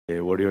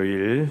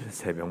월요일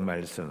새벽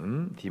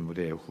말씀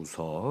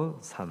디모데후서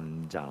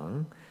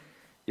 3장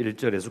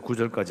 1절에서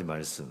 9절까지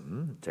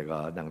말씀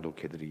제가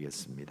낭독해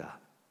드리겠습니다.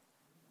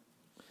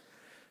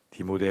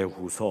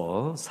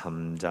 디모데후서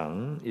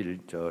 3장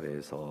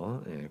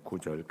 1절에서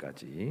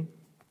 9절까지.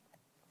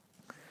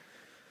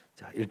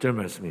 자, 1절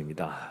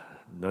말씀입니다.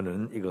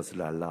 너는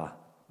이것을 알라.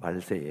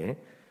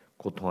 말세에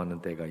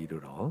고통하는 때가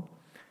이르러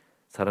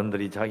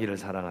사람들이 자기를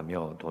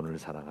사랑하며 돈을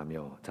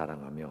사랑하며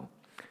자랑하며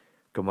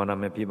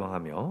교만하며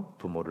비방하며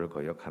부모를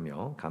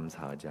거역하며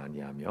감사하지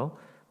아니하며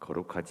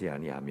거룩하지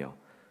아니하며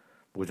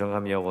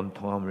무정하며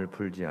원통함을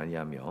풀지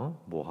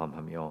아니하며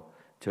모함하며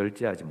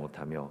절제하지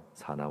못하며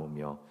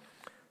사나우며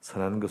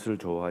선한 것을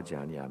좋아하지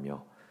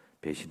아니하며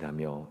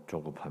배신하며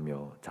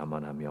조급하며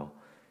자만하며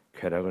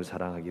쾌락을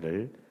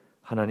사랑하기를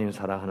하나님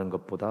사랑하는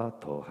것보다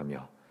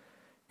더하며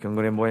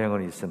경건의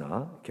모양은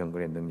있으나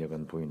경건의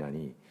능력은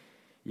부인하니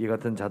이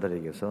같은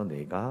자들에게서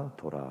내가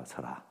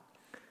돌아서라.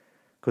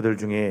 그들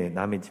중에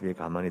남의 집에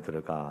가만히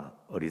들어가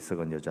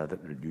어리석은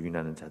여자들을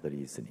유인하는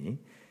자들이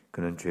있으니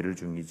그는 죄를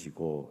중히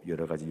지고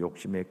여러 가지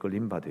욕심에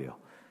끌림 받으여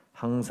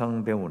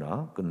항상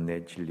배우나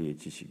끝내 진리의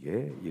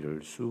지식에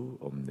이를 수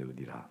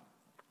없느니라.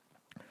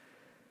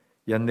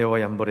 얀네와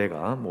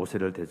얀보레가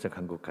모세를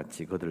대적한 것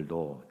같이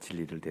그들도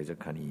진리를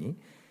대적하니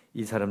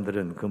이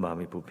사람들은 그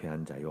마음이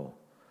부패한 자요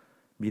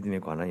믿음에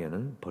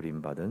관하여는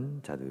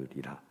버림받은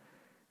자들이라.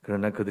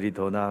 그러나 그들이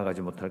더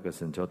나아가지 못할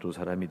것은 저 두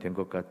사람이 된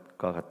것과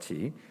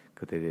같이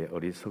그들의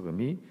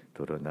어리석음이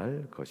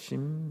드러날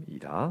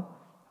것임이라.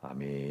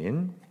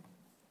 아멘.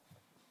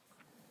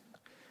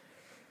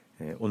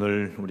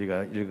 오늘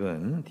우리가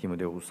읽은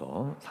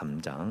디모데후서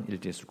 3장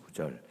 1절에서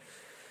 9절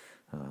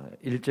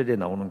 1절에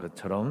나오는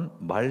것처럼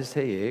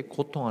말세에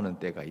고통하는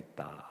때가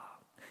있다.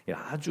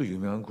 아주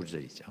유명한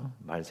구절이죠.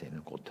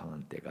 말세에는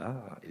고통하는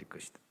때가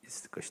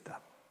있을 것이다.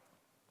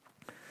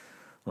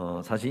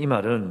 사실 이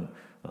말은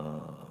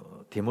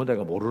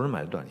디모데가 모르는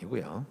말도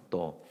아니고요.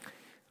 또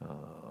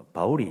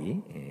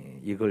바울이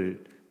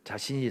이걸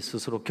자신이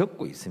스스로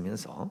겪고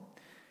있으면서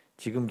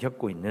지금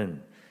겪고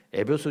있는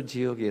에베소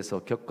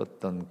지역에서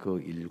겪었던 그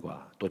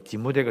일과 또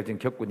디모데가 지금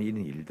겪고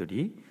있는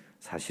일들이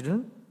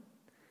사실은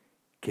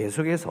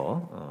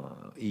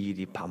계속해서 이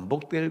일이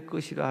반복될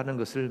것이라 하는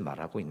것을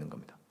말하고 있는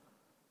겁니다.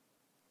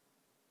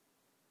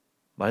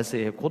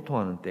 말세에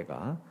고통하는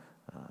때가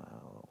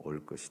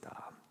올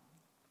것이다.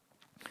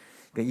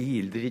 그러니까 이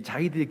일들이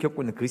자기들이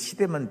겪고 있는 그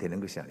시대만 되는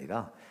것이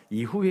아니라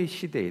이후의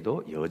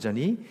시대에도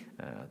여전히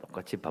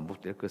똑같이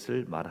반복될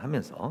것을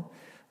말하면서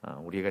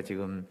우리가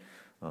지금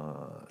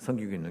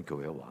섬기고 있는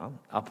교회와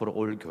앞으로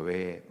올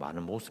교회의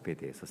많은 모습에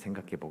대해서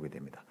생각해 보게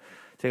됩니다.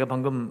 제가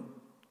방금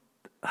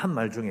한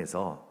말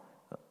중에서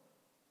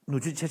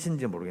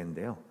눈치채신지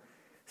모르겠는데요.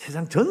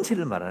 세상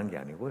전체를 말하는 게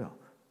아니고요.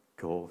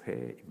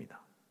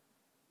 교회입니다.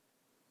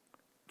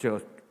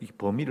 제가 이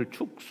범위를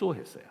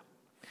축소했어요.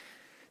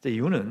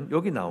 이유는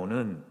여기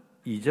나오는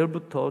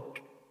 2절부터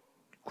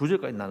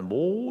 9절까지 나오는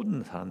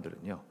모든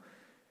사람들은요,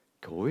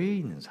 교회에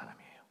있는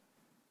사람이에요.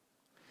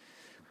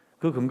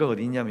 그 근거가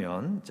어디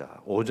있냐면,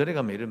 5절에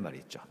가면 이런 말이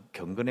있죠.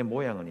 경건의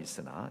모양은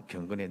있으나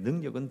경건의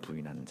능력은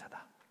부인하는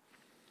자다.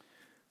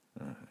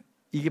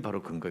 이게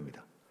바로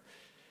근거입니다.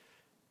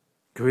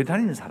 교회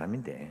다니는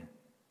사람인데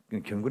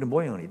경건의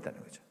모양은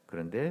있다는 거죠.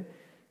 그런데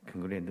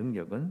경건의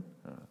능력은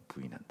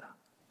부인한다.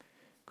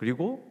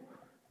 그리고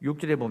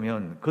 6절에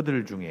보면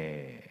그들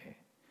중에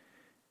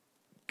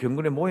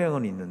경건의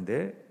모양은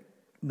있는데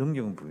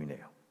능력은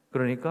부인해요.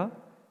 그러니까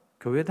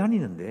교회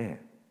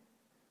다니는데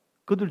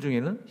그들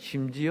중에는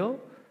심지어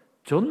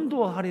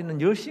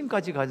전도하려는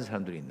열심까지 가진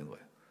사람들이 있는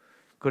거예요.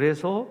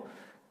 그래서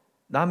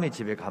남의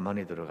집에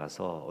가만히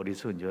들어가서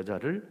어리석은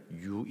여자를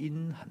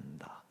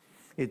유인한다.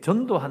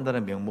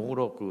 전도한다는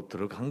명목으로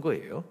들어간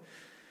거예요.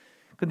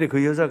 근데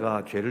그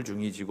여자가 죄를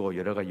중히 지고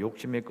여러 가지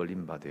욕심에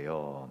끌림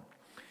받아요.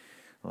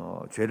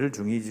 죄를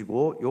중히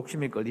지고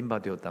욕심에 끌림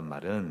받았단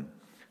말은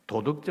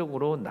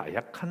도덕적으로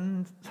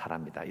나약한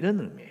사람이다, 이런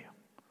의미예요.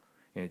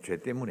 죄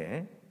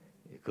때문에,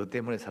 그것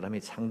때문에 사람이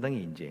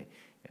상당히 이제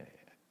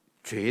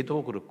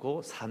죄도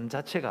그렇고 삶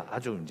자체가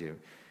아주 이제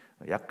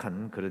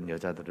약한 그런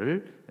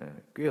여자들을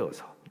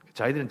꿰어서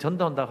자기들은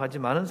전도한다고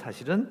하지만은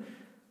사실은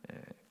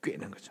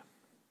꿰는 거죠.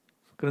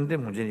 그런데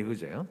문제는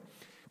이거죠.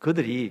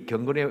 그들이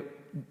경건의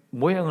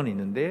모양은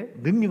있는데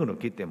능력은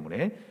없기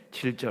때문에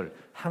 7절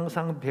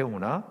항상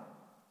배우나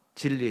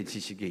진리의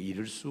지식에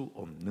이를 수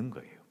없는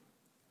거예요.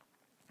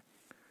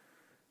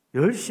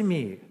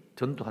 열심히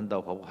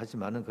전도한다고 하고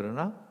하지만은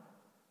그러나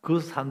그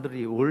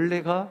사람들이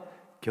원래가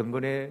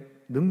경건의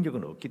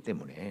능력은 없기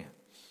때문에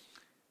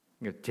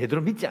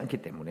제대로 믿지 않기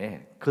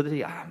때문에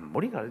그들이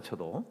아무리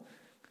가르쳐도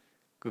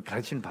그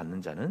가르침을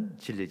받는 자는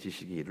진리의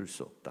지식에 이를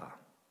수 없다.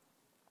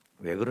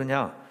 왜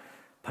그러냐?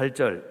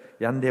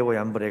 8절 얀데와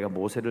얀브레가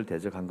모세를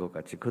대적한 것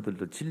같이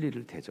그들도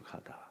진리를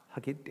대적하다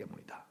하기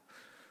때문이다.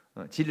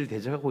 진리를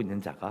대적하고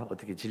있는 자가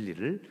어떻게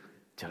진리를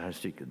전할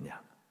수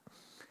있겠냐?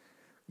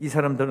 이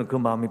사람들은 그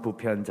마음이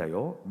부패한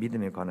자요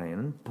믿음에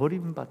관하여는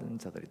버림받은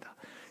자들이다.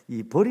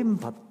 이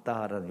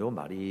버림받다라는 이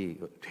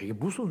말이 되게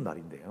무서운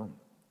말인데요.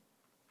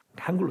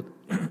 한글로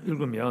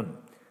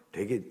읽으면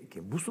되게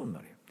이렇게 무서운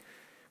말이에요.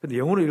 근데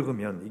영어로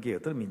읽으면 이게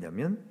어떤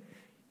의미냐면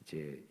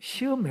이제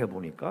시험해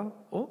보니까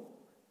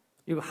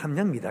이거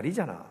함량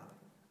미달이잖아.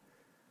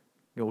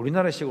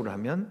 우리나라식으로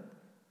하면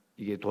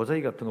이게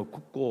도자기 같은 거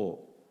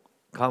굽고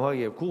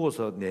강하게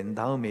구워서 낸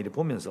다음에 이렇게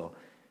보면서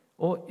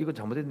이거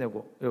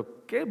잘못했냐고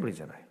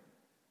깨버리잖아요.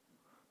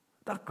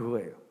 딱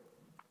그거예요.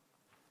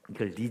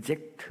 이걸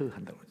리젝트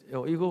한다고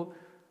그러죠. 이거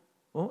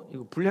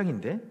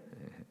불량인데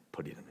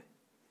버리는 거예요.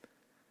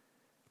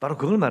 바로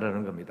그걸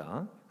말하는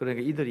겁니다.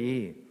 그러니까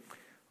이들이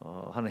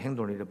하는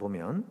행동을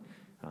보면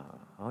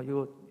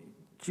이거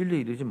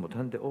진리에 이르지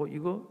못하는데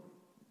이거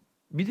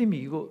믿음이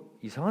이거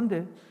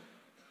이상한데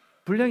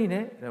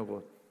불량이네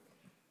라고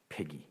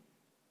폐기.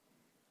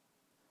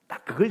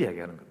 딱 그걸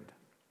이야기하는 겁니다.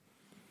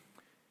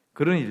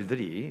 그런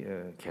일들이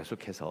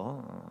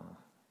계속해서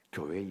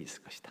교회에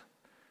있을 것이다.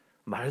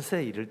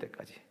 말세에 이를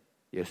때까지,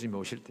 예수님이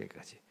오실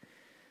때까지.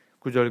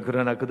 9절,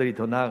 그러나 그들이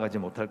더 나아가지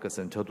못할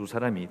것은 저 두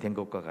사람이 된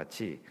것과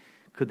같이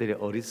그들의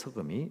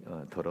어리석음이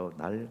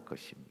드러날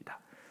것입니다.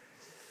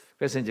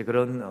 그래서 이제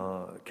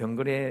그런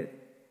경건의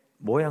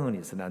모양은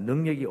있으나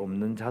능력이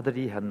없는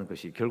자들이 하는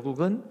것이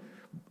결국은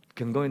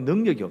경건의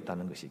능력이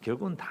없다는 것이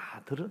결국은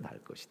다 드러날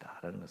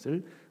것이다라는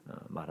것을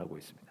말하고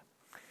있습니다.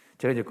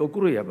 제가 이제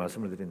거꾸로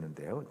말씀을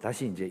드렸는데요.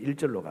 다시 이제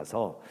 1절로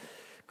가서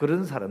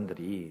그런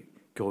사람들이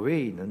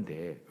교회에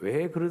있는데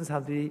왜 그런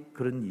사람들이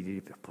그런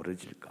일이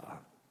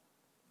벌어질까?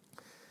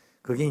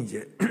 그게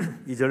이제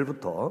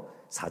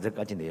 2절부터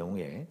 4절까지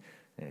내용에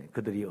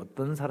그들이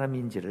어떤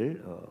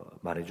사람인지를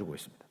말해주고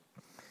있습니다.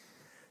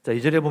 자,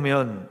 2절에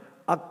보면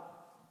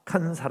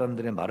악한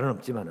사람들의 말은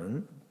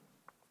없지만은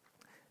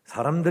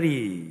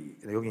사람들이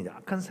여기 이제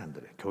악한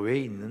사람들이에요. 교회에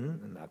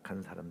있는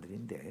악한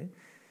사람들인데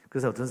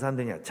그래서 어떤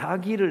사람들이냐?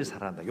 자기를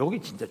사랑한다. 여기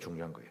진짜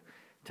중요한 거예요.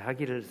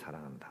 자기를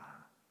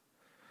사랑한다.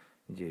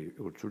 이제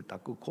이걸 줄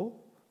딱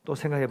끊고 또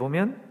생각해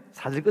보면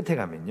 4절 끝에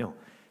가면요.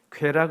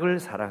 쾌락을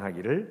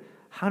사랑하기를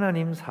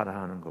하나님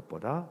사랑하는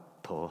것보다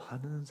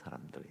더하는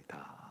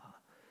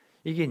사람들이다.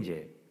 이게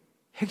이제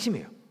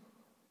핵심이에요.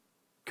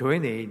 교회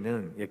내에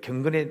있는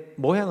경건의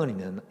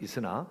모양은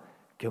있으나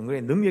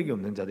경건의 능력이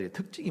없는 자들의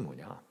특징이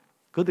뭐냐?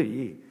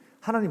 그들이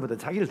하나님보다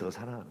자기를 더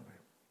사랑하는 거예요.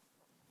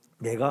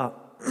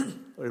 내가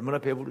얼마나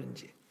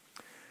배부른지,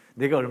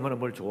 내가 얼마나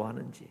뭘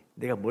좋아하는지,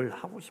 내가 뭘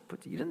하고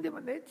싶은지 이런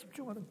데만 내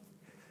집중하는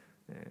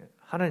거예요.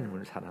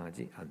 하나님을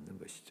사랑하지 않는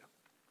것이죠.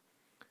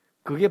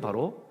 그게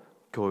바로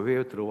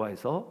교회에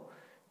들어와서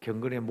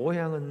경건의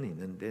모양은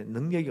있는데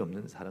능력이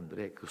없는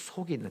사람들의 그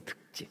속에 있는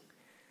특징,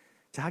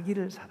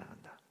 자기를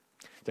사랑한다.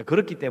 자,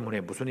 그렇기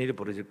때문에 무슨 일이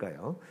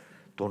벌어질까요?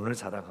 돈을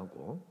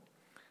사랑하고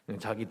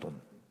자기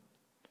돈,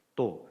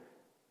 또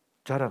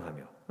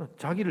자랑하며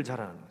자기를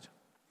자랑하는 거죠.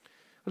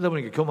 그러다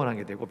보니까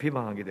교만하게 되고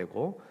비방하게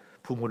되고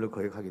부모를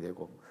거역하게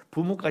되고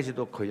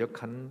부모까지도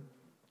거역한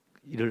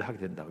일을 하게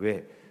된다.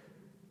 왜?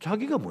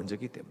 자기가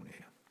먼저기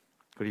때문이에요.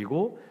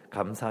 그리고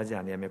감사하지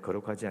아니하며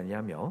거룩하지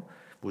아니하며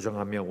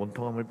무정하며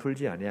원통함을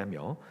풀지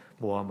아니하며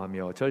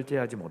모함하며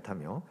절제하지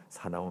못하며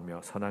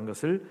사나우며 선한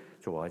것을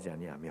좋아하지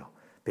아니하며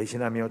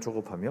배신하며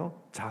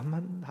조급하며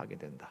자만하게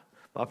된다.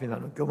 앞에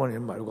나는 교만의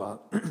말과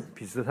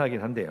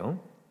비슷하긴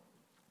한데요.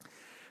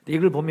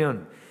 이걸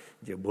보면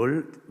이제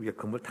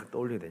우리가 그걸 탁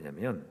떠올려야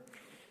되냐면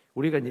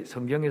우리가 이제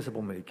성경에서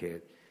보면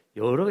이렇게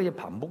여러 가지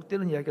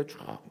반복되는 이야기가 쭉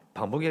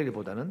반복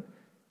이야기보다는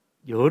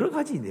여러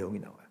가지 내용이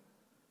나와요.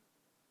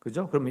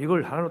 그죠? 그러면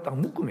이걸 하나로 딱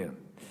묶으면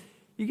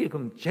이게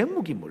그럼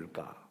제목이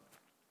뭘까?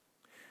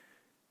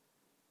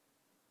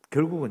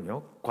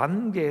 결국은요,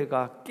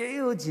 관계가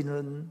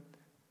깨어지는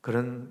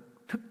그런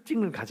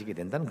특징을 가지게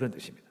된다는 그런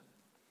뜻입니다.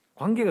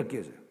 관계가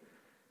깨어져요.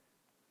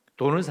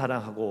 돈을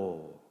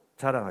사랑하고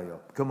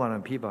자랑하여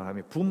교만한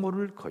비방하며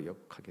부모를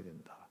거역하게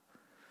된다.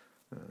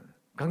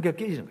 관계가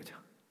깨지는 거죠.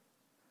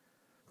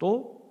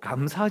 또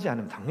감사하지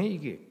않으면 당연히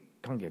이게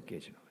관계가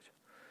깨지는 거죠.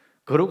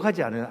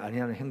 거룩하지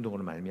아니하는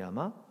행동으로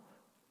말미암아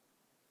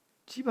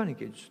집안이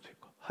깨질 수도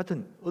있고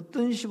하여튼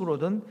어떤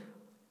식으로든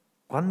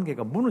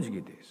관계가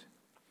무너지게 되어 있어요.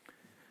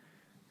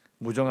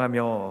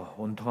 무정하며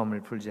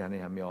온통함을 풀지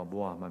아니하며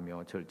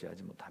모함하며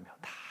절제하지 못하며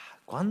다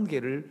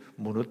관계를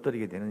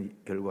무너뜨리게 되는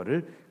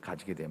결과를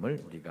가지게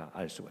됨을 우리가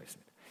알 수가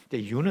있습니다.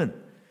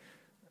 이유는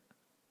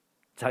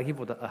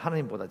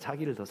하나님보다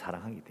자기를 더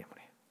사랑하기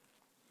때문에.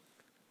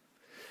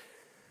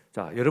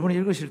 자, 여러분이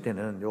읽으실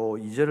때는 요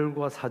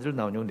 2절과 4절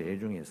나온 요 내용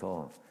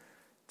중에서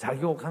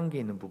자기와 관계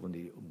있는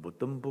부분이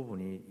어떤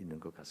부분이 있는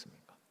것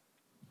같습니까?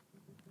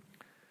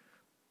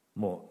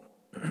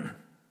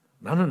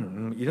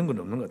 나는 이런 건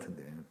없는 것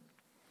같은데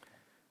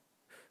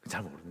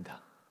잘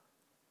모릅니다.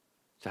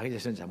 자기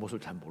자신의 잘못을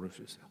잘 모를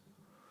수 있어요.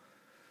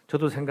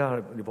 저도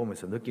생각을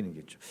보면서 느끼는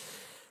게 있죠.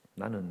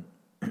 나는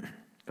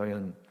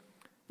과연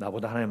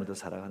나보다 하나님을 더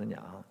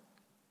사랑하느냐?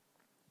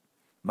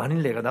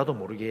 만일 내가 나도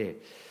모르게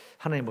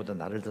하나님보다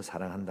나를 더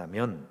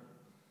사랑한다면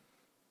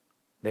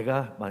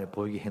내가 만약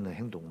보이게 하는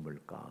행동은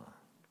뭘까?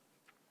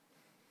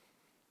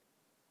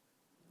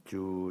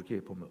 쭉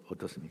이렇게 보면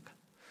어떻습니까?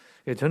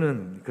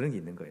 저는 그런 게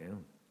있는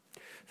거예요.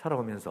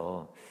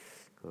 살아오면서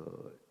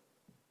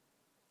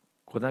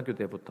고등학교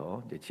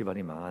때부터 이제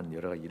집안이 망한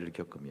여러 가지 일을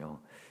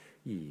겪으며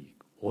이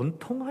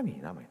원통함이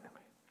남아있는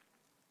거예요.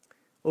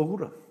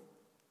 억울함,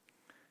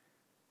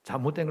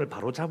 잘못된 걸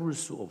바로 잡을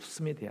수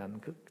없음에 대한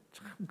그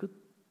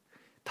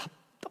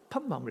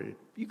답답한 마음을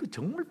이거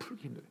정말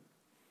풀기 힘들어요.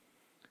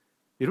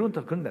 이런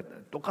다 그런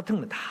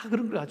똑같은 건 다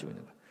그런 걸 가지고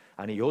있는 거예요.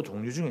 아니 요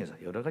종류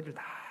중에서 여러 가지를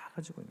다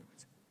가지고 있는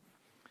거죠.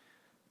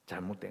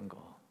 잘못된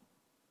거,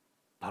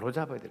 바로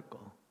잡아야 될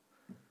거,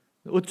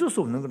 어쩔 수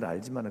없는 걸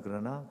알지만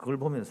그러나 그걸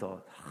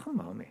보면서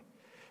마음에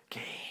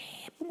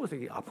깊은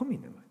곳에 아픔이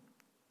있는 거예요.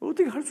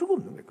 어떻게 할 수가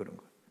없는 거예요, 그런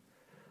거.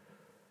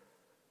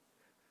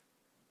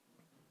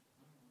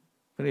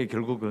 그러니까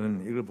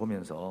결국은 이걸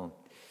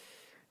보면서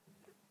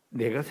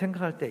내가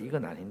생각할 때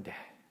이건 아닌데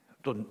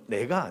또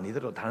내가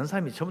아니더라도 다른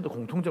사람이 전부 다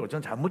공통적으로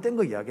전 잘못된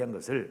거 이야기한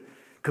것을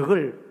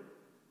그걸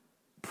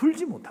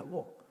풀지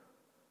못하고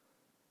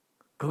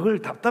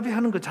그걸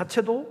답답해하는 것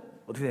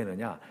자체도 어떻게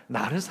되느냐?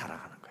 나를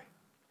사랑하는 거예요.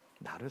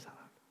 나를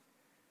사랑하는 거예요.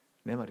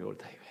 내 말이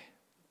옳다 이거예요.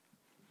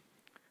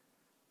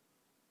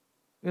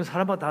 이건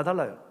사람마다 다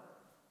달라요.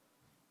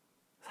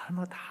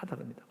 사람마다 다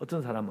다릅니다.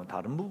 어떤 사람은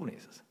다른 부분에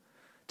있어서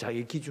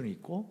자기 기준이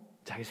있고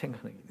자기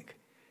생각이 있는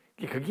거예요.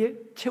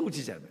 그게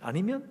채워지지 않으면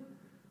아니면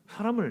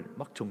사람을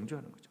막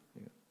정죄하는 거죠.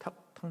 탁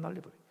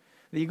날려버려요.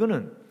 근데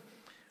이거는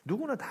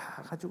누구나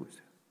다 가지고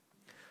있어요.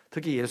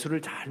 특히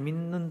예수를 잘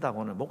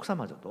믿는다고는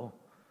목사마저도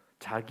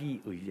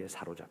자기 의에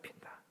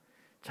사로잡힌다.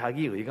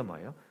 자기 의가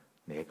뭐예요?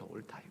 내가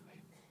옳다 이거예요.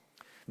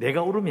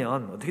 내가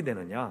옳으면 어떻게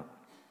되느냐?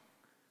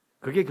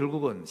 그게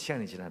결국은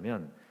시간이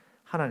지나면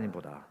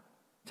하나님보다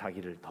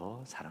자기를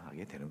더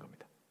사랑하게 되는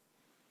겁니다.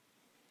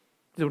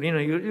 그래서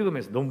우리는 이걸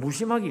읽으면서 너무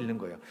무심하게 읽는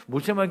거예요.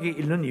 무심하게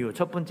읽는 이유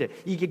첫 번째,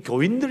 이게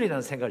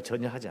교인들이라는 생각을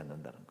전혀 하지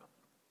않는다는 거.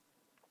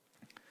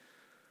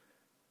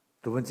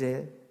 두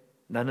번째,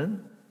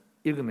 나는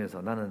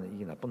읽으면서 나는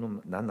이게 나쁜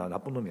놈, 난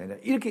나쁜 놈이 아니라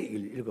이렇게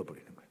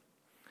읽어버리는 거예요.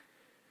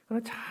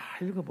 그러나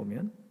잘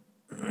읽어보면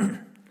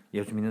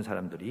예수 믿는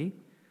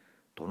사람들이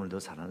돈을 더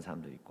사랑하는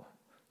사람도 있고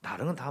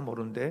다른 건 다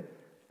모르는데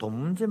돈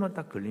문제만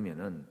딱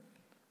걸리면은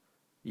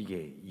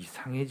이게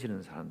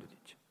이상해지는 사람들이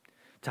있죠.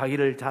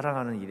 자기를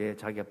자랑하는 일에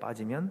자기가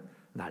빠지면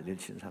난리를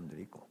치는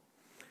사람들이 있고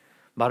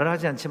말을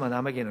하지 않지만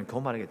남에게는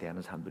교만하게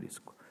대하는 사람들이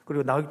있고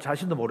그리고 나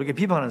자신도 모르게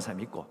비방하는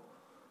사람이 있고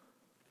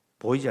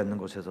보이지 않는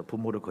곳에서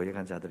부모를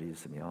거역한 자들이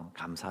있으며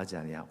감사하지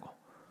아니하고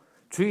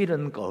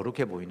주일은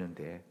거룩해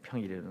보이는데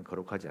평일에는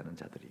거룩하지 않은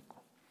자들이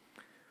있고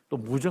또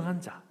무정한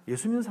자,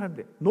 예수 믿는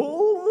사람들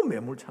너무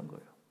매몰찬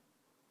거예요.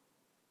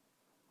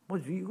 뭐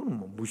이거는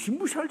뭐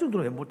무시무시할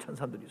정도로 매몰찬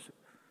사람들이 있어요.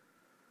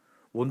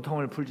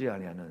 원통을 풀지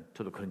아니하는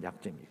저도 그런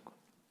약점이 있고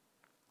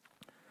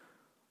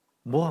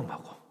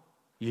모함하고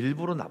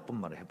일부러 나쁜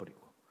말을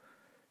해버리고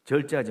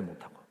절제하지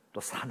못하고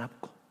또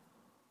사납고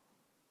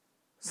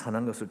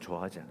선한 것을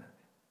좋아하지 않는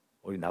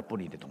우리 나쁜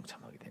일에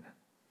동참하게 되는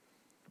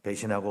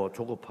배신하고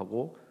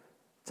조급하고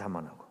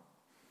자만하고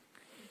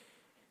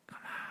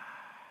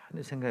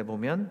가만히 생각해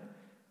보면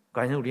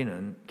과연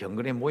우리는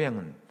경건의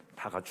모양은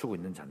다 갖추고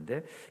있는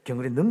자인데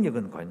경건의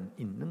능력은 과연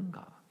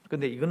있는가?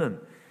 근데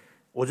이거는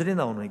 5절에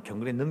나오는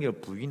경건의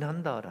능력을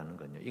부인한다라는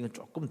건요. 이건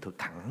조금 더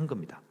강한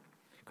겁니다.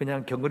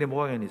 그냥 경건의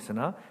모양은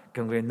있으나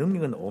경건의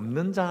능력은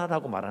없는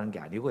자라고 말하는 게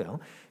아니고요.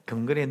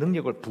 경건의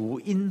능력을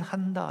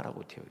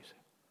부인한다라고 되어 있어요.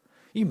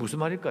 이게 무슨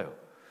말일까요?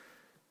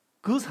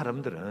 그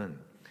사람들은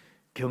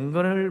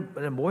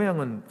경건의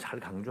모양은 잘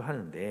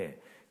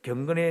강조하는데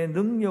경건의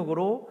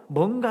능력으로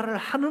뭔가를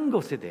하는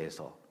것에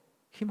대해서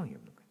희망이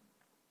없는 거예요.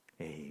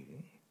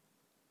 에이,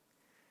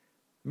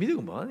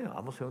 믿음은 뭐하냐?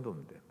 아무 소용도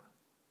없는데.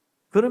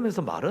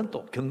 그러면서 말은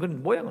또 경건의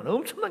모양은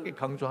엄청나게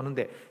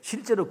강조하는데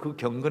실제로 그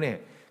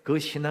경건의 그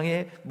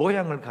신앙의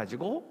모양을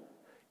가지고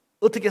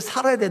어떻게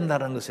살아야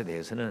된다는 것에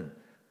대해서는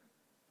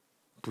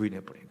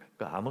부인해버린 거예요.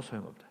 그러니까 아무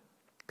소용없다.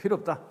 필요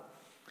없다.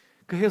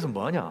 그래서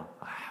뭐하냐?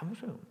 아무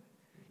소용없다.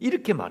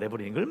 이렇게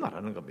말해버리는 걸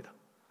말하는 겁니다.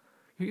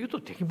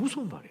 이것도 되게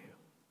무서운 말이에요.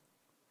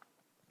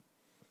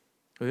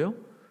 왜요?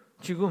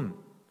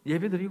 지금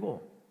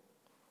예배드리고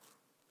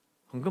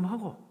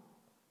헌금하고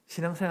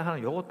신앙생활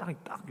하는 요거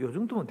딱 요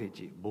정도면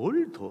되지.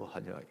 뭘 더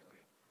하냐 이거예요.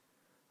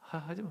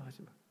 하지 마.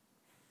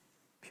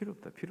 필요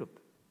없다.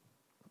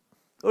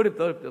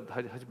 어렵다.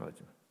 하지 마.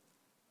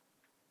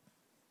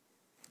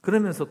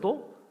 그러면서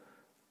또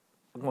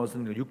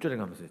말씀드린 6절에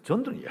가면서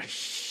전도는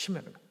열심히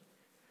하는 거예요.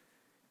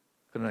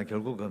 그러나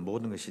결국은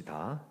모든 것이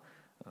다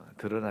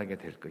드러나게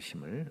될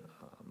것임을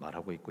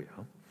말하고 있고요.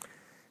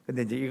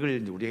 근데 이제 이걸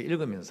우리가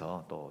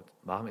읽으면서 또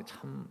마음에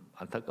참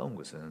안타까운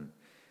것은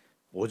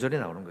 5절에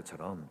나오는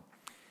것처럼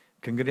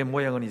경건의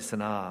모양은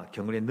있으나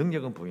경건의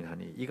능력은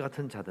부인하니 이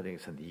같은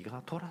자들에게서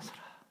네가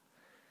돌아서라.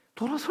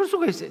 돌아설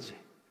수가 있어야지.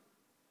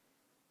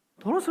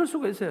 돌아설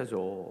수가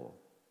있어야죠.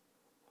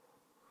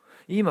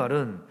 이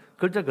말은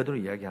글자 그대로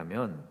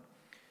이야기하면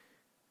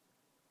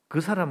그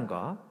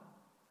사람과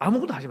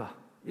아무것도 하지 마.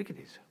 이렇게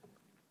돼 있어요.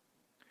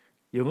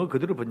 영어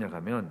그대로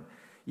번역하면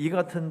이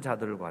같은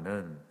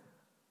자들과는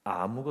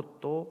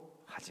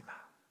아무것도 하지 마.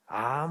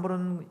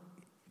 아무런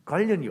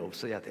관련이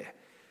없어야 돼.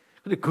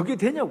 근데 그게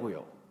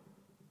되냐고요?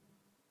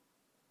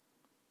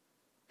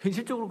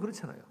 현실적으로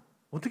그렇잖아요.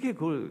 어떻게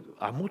그걸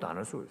아무것도 안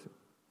할 수가 있어요?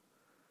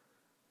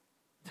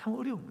 참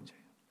어려운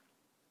문제예요.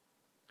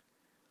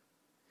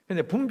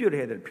 그런데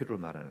분별해야 될 필요를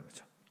말하는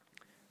거죠.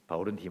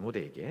 바울은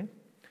디모데에게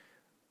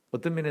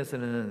어떤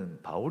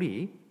면에서는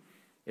바울이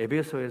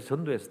에베소에서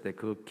전도했을 때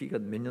그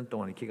기간 몇 년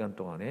동안의 기간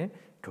동안에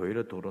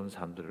교회로 들어온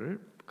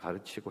사람들을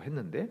가르치고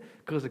했는데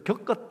그것을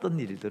겪었던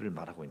일들을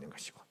말하고 있는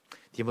것이고,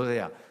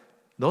 디모데야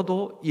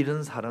너도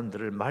이런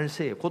사람들을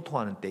말세에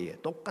고통하는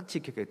때에 똑같이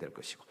겪게 될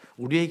것이고,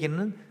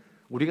 우리에게는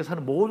우리가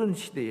사는 모든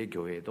시대의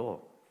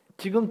교회도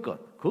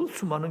지금껏 그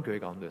수많은 교회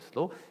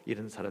가운데서도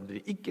이런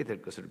사람들이 있게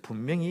될 것을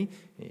분명히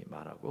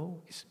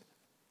말하고 있습니다.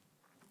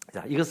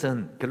 자,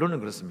 이것은 결론은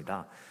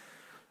그렇습니다.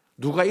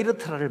 누가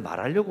이렇다라를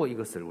말하려고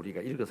이것을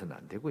우리가 읽어서는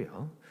안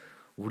되고요.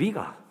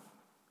 우리가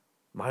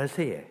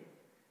말세에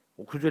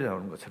 9절에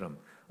나오는 것처럼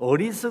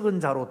어리석은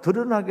자로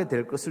드러나게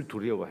될 것을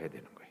두려워해야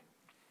되는 거예요.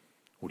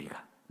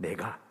 우리가,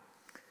 내가.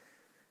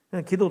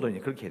 기도도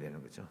그렇게 해야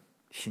되는 거죠.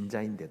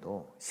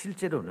 신자인데도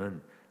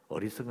실제로는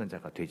어리석은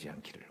자가 되지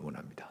않기를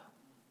원합니다.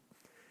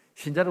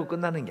 신자로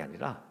끝나는 게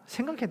아니라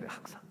생각해야 돼요.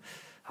 항상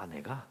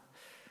내가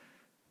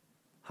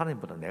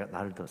하나님보다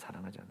나를 더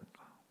사랑하지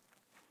않을까.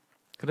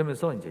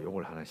 그러면서 이제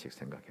이걸 하나씩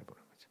생각해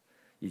보는 거죠.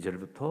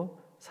 2절부터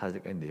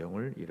 4절까지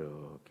내용을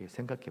이렇게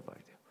생각해 봐야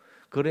돼요.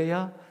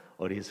 그래야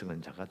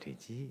어리석은 자가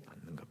되지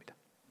않는 겁니다.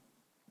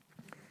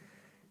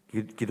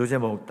 기도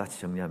제목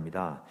다시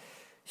정리합니다.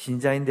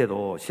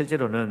 신자인데도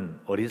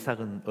실제로는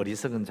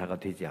어리석은 자가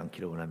되지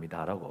않기를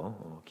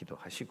원합니다라고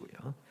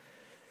기도하시고요.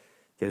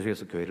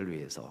 계속해서 교회를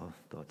위해서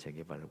또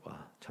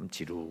재개발과 참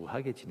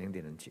지루하게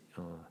진행되는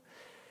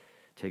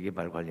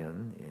재개발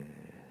관련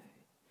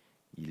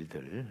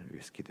일들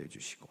위해서 기도해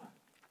주시고,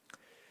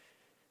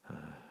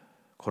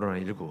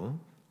 코로나19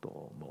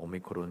 또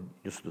오미크론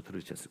뉴스도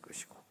들으셨을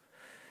것이고,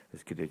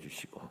 그래서 기도해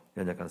주시고,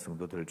 연약한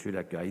성도들,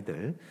 주일학교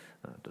아이들,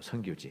 또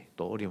선교지,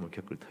 또 어려움을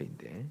겪을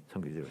터인데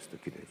선교지로서도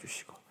기도해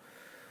주시고,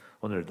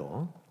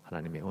 오늘도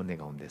하나님의 은혜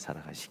가운데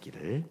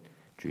살아가시기를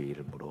주의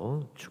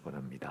이름으로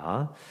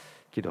축원합니다.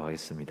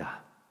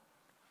 기도하겠습니다.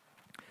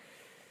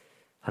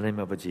 하나님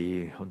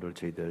아버지, 오늘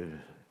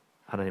저희들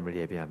하나님을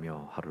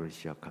예배하며 하루를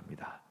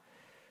시작합니다.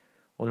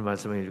 오늘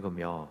말씀을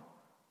읽으며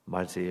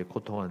말세에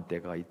고통하는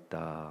때가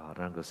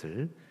있다라는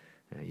것을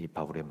이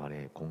바울의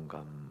말에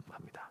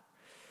공감합니다.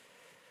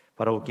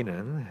 바로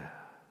웃기는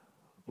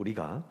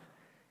우리가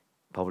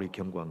바울이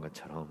경고한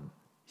것처럼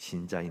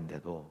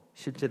신자인데도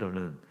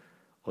실제로는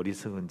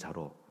어리석은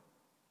자로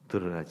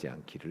드러나지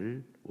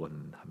않기를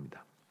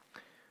원합니다.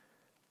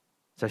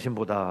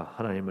 자신보다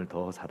하나님을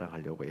더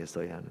사랑하려고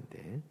애써야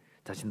하는데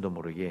자신도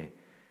모르게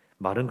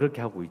말은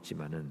그렇게 하고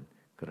있지만은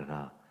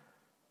그러나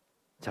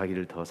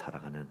자기를 더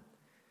사랑하는,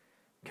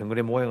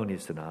 경건의 모양은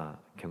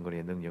있으나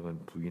경건의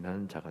능력은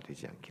부인하는 자가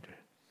되지 않기를.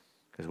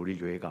 그래서 우리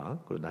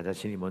교회가, 그리고 나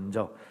자신이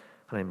먼저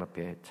하나님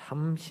앞에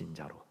참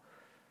신자로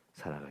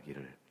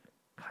살아가기를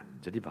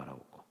간절히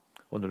바라옵고,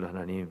 오늘도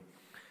하나님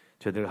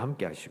저희들과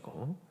함께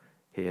하시고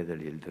해야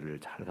될 일들을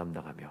잘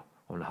감당하며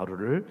오늘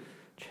하루를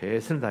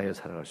최선을 다하여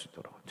살아갈 수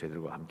있도록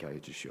저희들과 함께 하여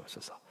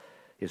주시옵소서.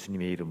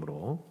 예수님의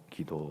이름으로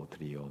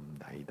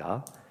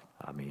기도드리옵나이다.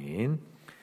 아멘.